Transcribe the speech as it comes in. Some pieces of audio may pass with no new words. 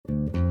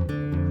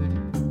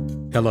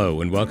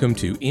Hello and welcome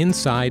to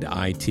Inside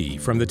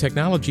IT from the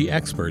technology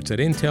experts at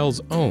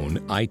Intel's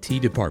own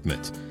IT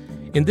department.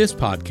 In this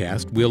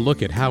podcast, we'll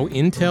look at how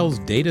Intel's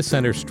data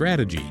center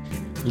strategy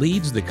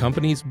leads the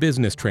company's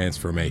business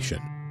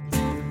transformation.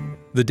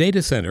 The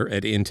data center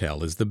at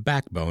Intel is the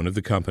backbone of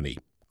the company,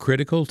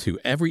 critical to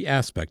every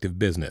aspect of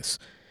business.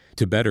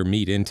 To better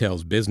meet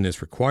Intel's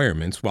business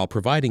requirements while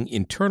providing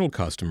internal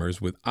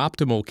customers with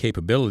optimal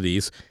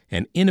capabilities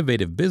and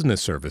innovative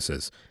business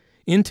services,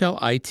 Intel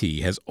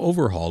IT has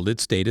overhauled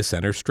its data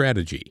center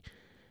strategy.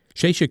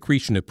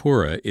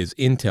 Shesha is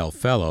Intel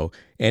Fellow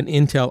and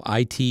Intel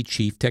IT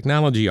Chief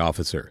Technology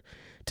Officer.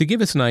 To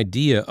give us an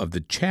idea of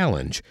the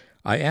challenge,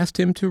 I asked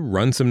him to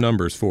run some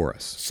numbers for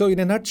us. So in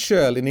a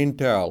nutshell, in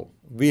Intel,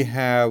 we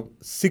have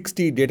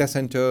 60 data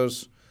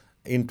centers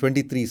in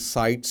 23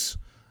 sites,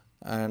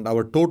 and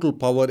our total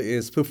power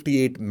is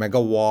 58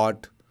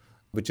 megawatt,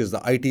 which is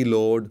the IT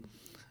load,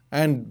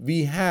 and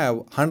we have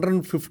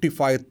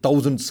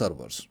 155,000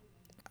 servers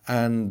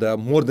and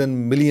more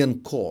than million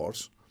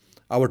cores.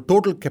 Our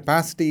total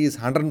capacity is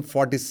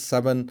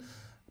 147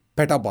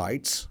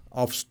 petabytes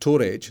of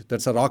storage.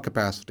 That's a raw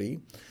capacity.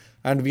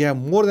 And we have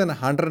more than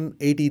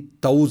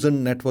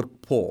 180,000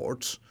 network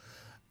ports.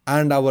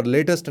 And our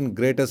latest and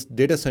greatest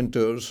data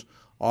centers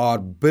are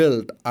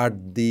built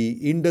at the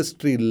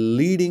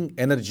industry-leading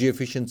energy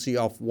efficiency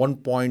of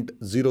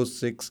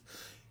 1.06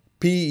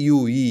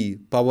 PUE,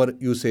 power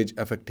usage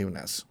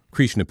effectiveness.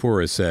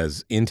 Krishnapura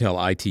says Intel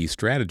IT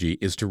strategy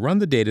is to run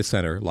the data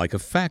center like a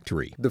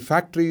factory. The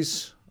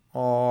factories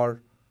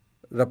are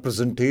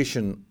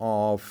representation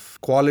of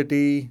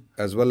quality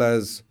as well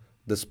as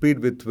the speed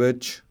with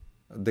which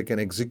they can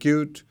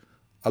execute,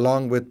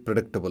 along with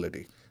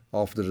predictability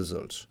of the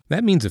results.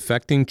 That means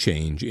effecting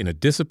change in a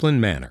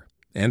disciplined manner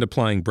and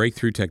applying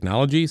breakthrough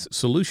technologies,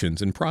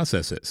 solutions, and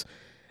processes.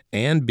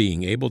 And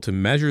being able to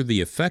measure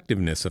the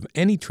effectiveness of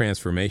any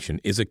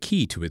transformation is a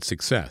key to its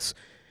success.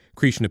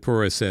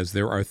 Krishnapura says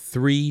there are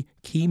three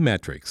key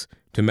metrics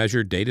to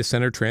measure data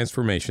center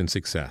transformation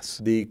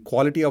success. The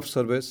quality of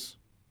service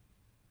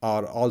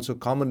are also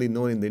commonly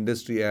known in the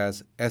industry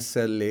as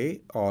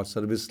SLA or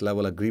service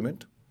level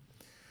agreement.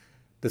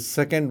 The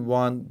second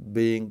one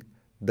being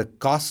the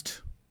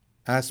cost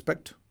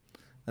aspect.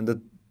 And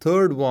the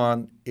third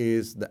one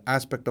is the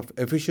aspect of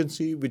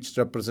efficiency, which is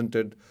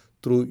represented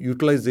through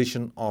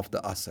utilization of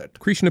the asset.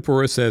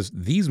 Krishnapura says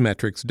these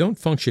metrics don't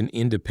function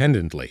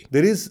independently.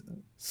 There is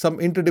some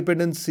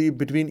interdependency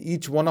between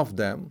each one of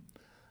them,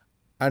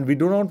 and we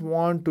do not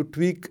want to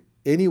tweak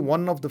any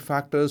one of the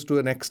factors to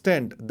an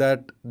extent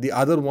that the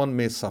other one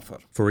may suffer.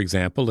 For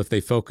example, if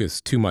they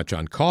focus too much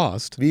on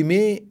cost, we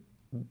may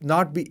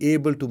not be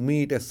able to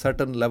meet a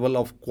certain level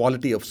of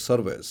quality of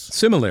service.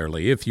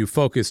 Similarly, if you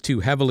focus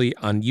too heavily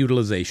on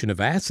utilization of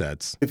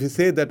assets, if you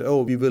say that,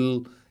 we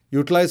will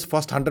utilize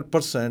first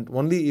 100%,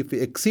 only if we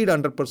exceed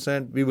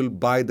 100%, we will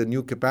buy the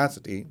new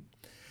capacity,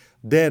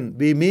 then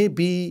we may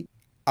be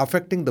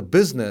affecting the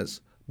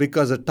business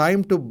because the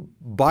time to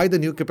buy the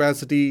new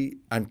capacity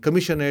and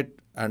commission it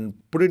and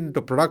put it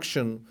into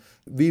production,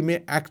 we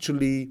may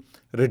actually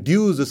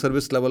reduce the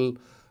service level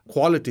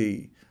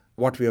quality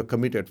what we are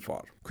committed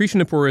for.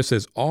 Krishnapura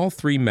says all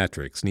three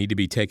metrics need to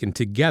be taken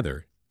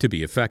together to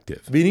be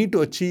effective. We need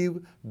to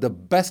achieve the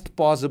best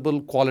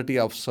possible quality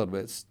of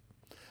service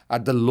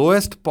at the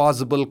lowest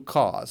possible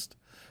cost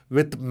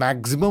with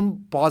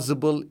maximum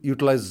possible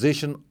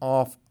utilization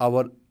of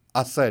our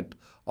asset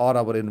or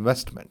our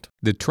investment.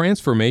 The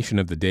transformation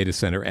of the data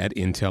center at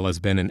Intel has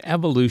been an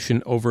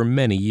evolution over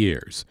many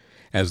years.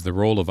 As the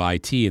role of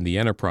IT in the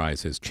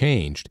enterprise has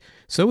changed,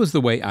 so has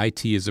the way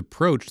IT has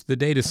approached the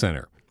data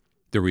center.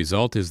 The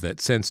result is that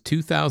since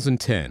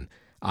 2010,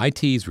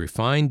 IT's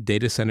refined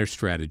data center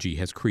strategy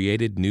has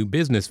created new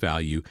business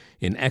value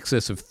in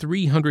excess of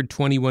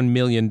 $321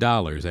 million at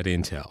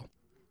Intel.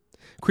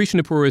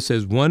 Krishnapura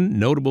says one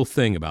notable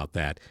thing about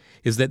that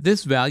is that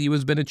this value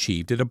has been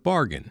achieved at a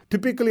bargain.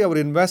 Typically, our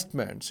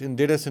investments in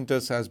data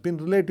centers has been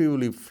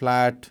relatively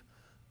flat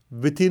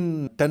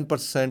within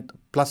 10%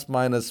 plus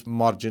minus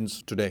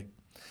margins today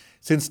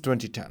since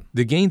 2010.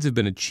 The gains have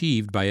been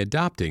achieved by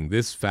adopting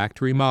this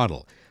factory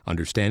model,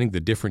 understanding the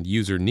different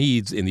user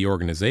needs in the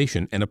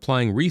organization and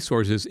applying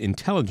resources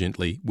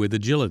intelligently with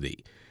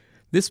agility.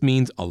 This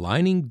means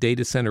aligning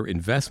data center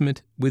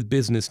investment with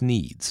business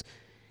needs.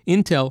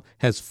 Intel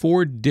has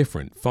 4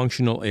 different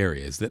functional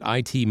areas that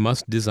IT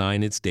must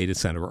design its data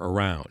center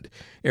around,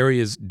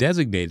 areas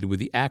designated with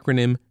the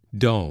acronym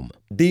DOME.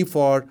 D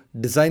for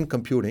design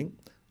computing,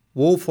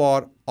 O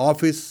for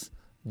office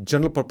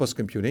general purpose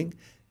computing,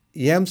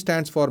 M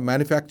stands for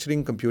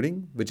manufacturing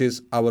computing, which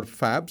is our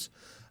fabs,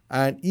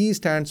 and E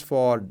stands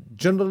for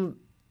general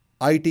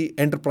IT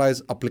enterprise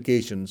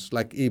applications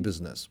like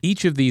e-business.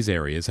 Each of these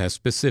areas has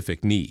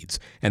specific needs,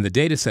 and the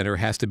data center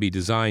has to be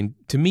designed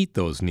to meet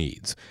those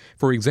needs.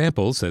 For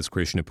example, says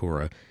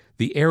Krishnapura,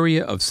 the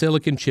area of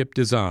silicon chip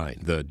design,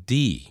 the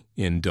D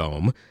in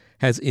DOME,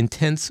 has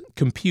intense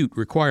compute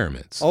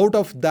requirements. Out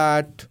of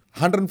that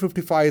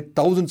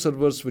 155,000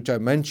 servers which I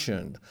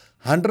mentioned,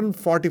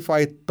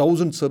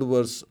 145,000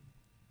 servers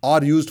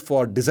are used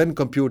for design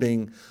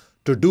computing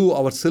to do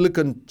our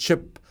silicon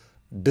chip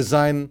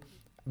design,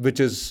 which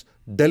is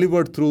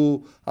delivered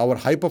through our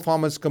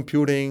high-performance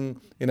computing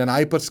in an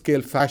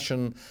hyperscale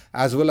fashion,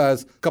 as well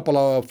as a couple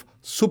of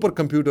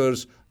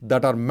supercomputers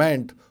that are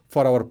meant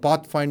for our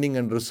pathfinding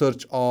and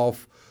research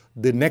of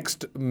the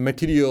next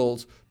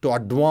materials to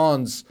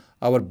advance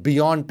our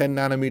beyond 10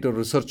 nanometer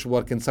research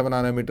work in 7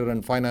 nanometer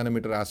and 5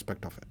 nanometer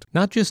aspect of it.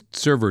 Not just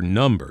server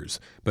numbers,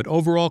 but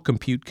overall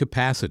compute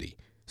capacity,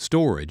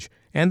 storage,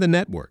 and the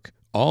network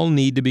all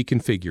need to be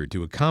configured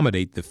to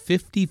accommodate the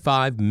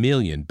 55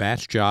 million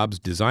batch jobs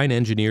design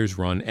engineers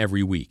run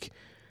every week.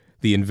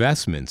 The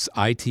investments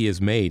IT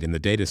has made in the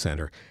data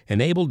center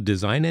enabled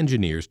design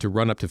engineers to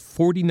run up to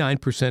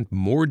 49%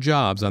 more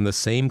jobs on the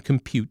same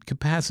compute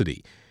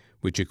capacity,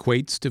 which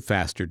equates to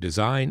faster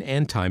design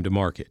and time to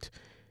market.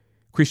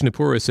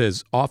 Krishnapura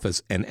says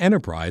Office and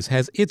Enterprise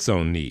has its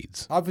own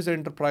needs. Office and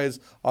Enterprise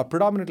are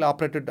predominantly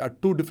operated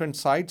at two different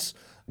sites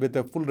with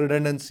a full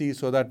redundancy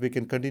so that we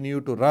can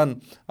continue to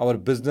run our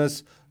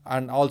business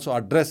and also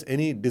address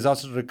any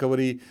disaster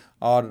recovery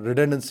or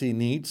redundancy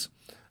needs,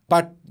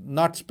 but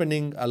not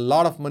spending a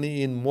lot of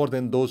money in more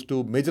than those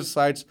two major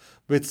sites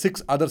with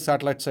 6 other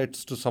satellite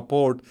sites to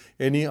support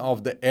any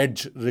of the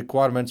edge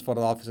requirements for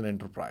the Office and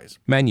Enterprise.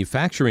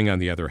 Manufacturing, on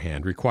the other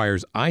hand,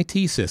 requires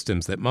IT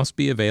systems that must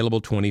be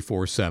available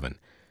 24/7.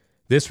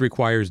 This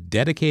requires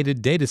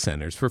dedicated data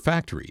centers for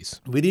factories.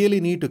 We really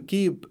need to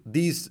keep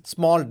these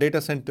small data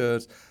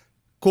centers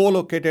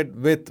co-located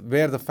with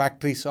where the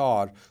factories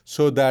are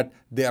so that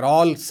they are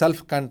all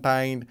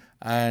self-contained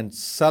and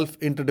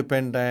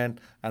self-interdependent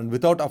and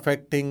without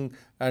affecting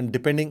and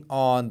depending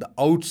on the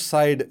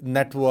outside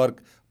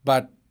network,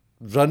 but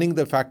running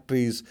the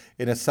factories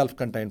in a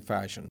self-contained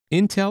fashion.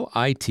 Intel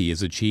IT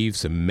has achieved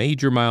some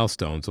major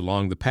milestones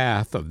along the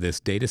path of this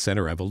data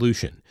center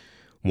evolution.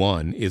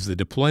 One is the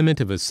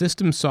deployment of a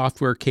system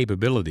software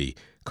capability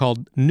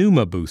called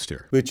NUMA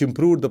Booster, which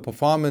improved the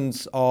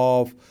performance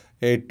of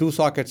a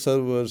 2-socket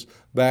servers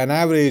by an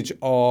average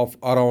of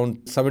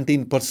around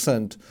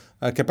 17%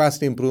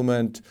 capacity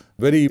improvement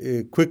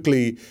very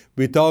quickly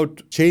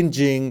without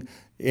changing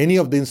any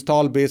of the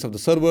install base of the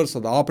servers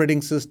or the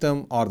operating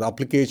system or the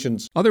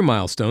applications. Other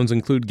milestones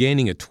include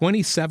gaining a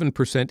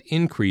 27%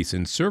 increase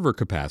in server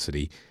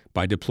capacity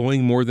by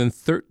deploying more than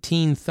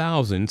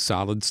 13,000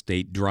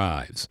 solid-state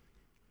drives,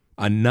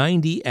 a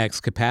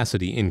 90x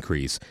capacity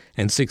increase,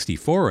 and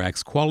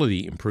 64x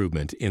quality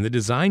improvement in the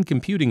design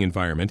computing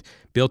environment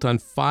built on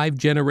 5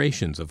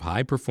 generations of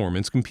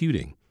high-performance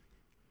computing.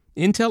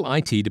 Intel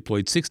IT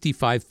deployed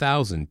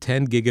 65,000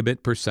 10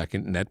 gigabit per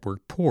second network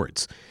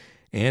ports,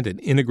 and an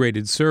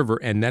integrated server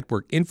and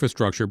network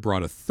infrastructure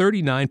brought a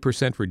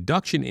 39%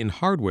 reduction in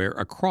hardware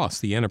across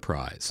the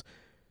enterprise.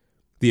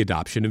 The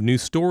adoption of new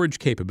storage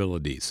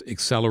capabilities,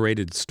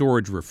 accelerated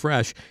storage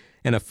refresh,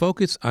 and a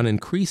focus on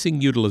increasing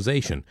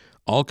utilization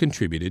all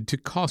contributed to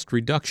cost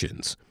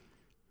reductions.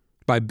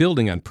 By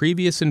building on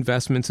previous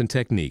investments and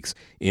techniques,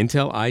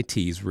 Intel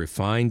IT's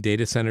refined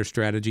data center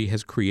strategy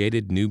has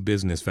created new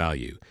business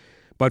value.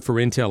 But for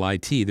Intel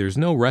IT, there's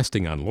no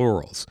resting on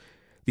laurels.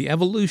 The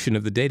evolution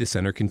of the data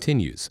center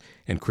continues,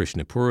 and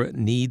Krishnapura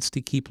needs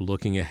to keep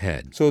looking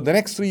ahead. So the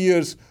next 3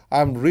 years,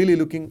 I'm really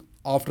looking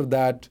after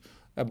that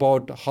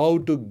about how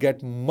to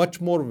get much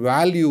more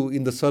value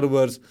in the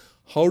servers.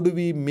 How do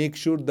we make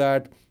sure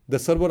that the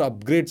server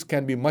upgrades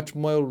can be much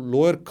more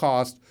lower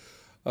cost,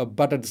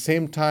 but at the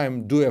same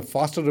time do a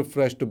faster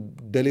refresh to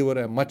deliver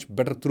a much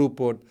better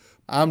throughput?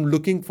 I'm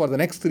looking for the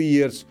next 3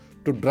 years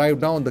to drive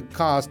down the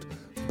cost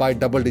by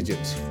double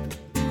digits.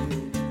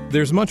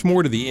 There's much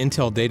more to the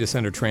Intel data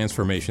center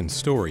transformation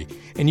story,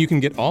 and you can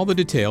get all the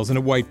details in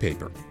a white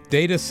paper,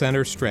 Data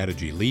Center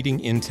Strategy, Leading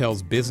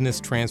Intel's Business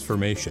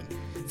Transformation.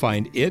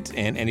 Find it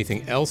and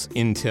anything else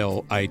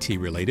Intel IT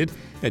related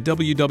at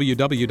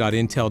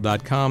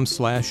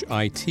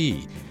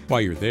www.intel.com/IT.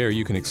 While you're there,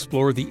 you can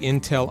explore the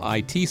Intel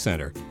IT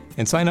Center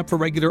and sign up for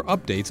regular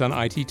updates on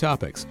IT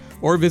topics,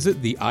 or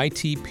visit the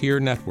IT Peer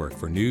Network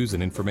for news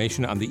and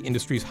information on the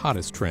industry's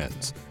hottest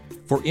trends.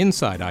 For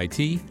Inside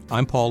IT,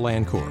 I'm Paul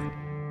Lancourt.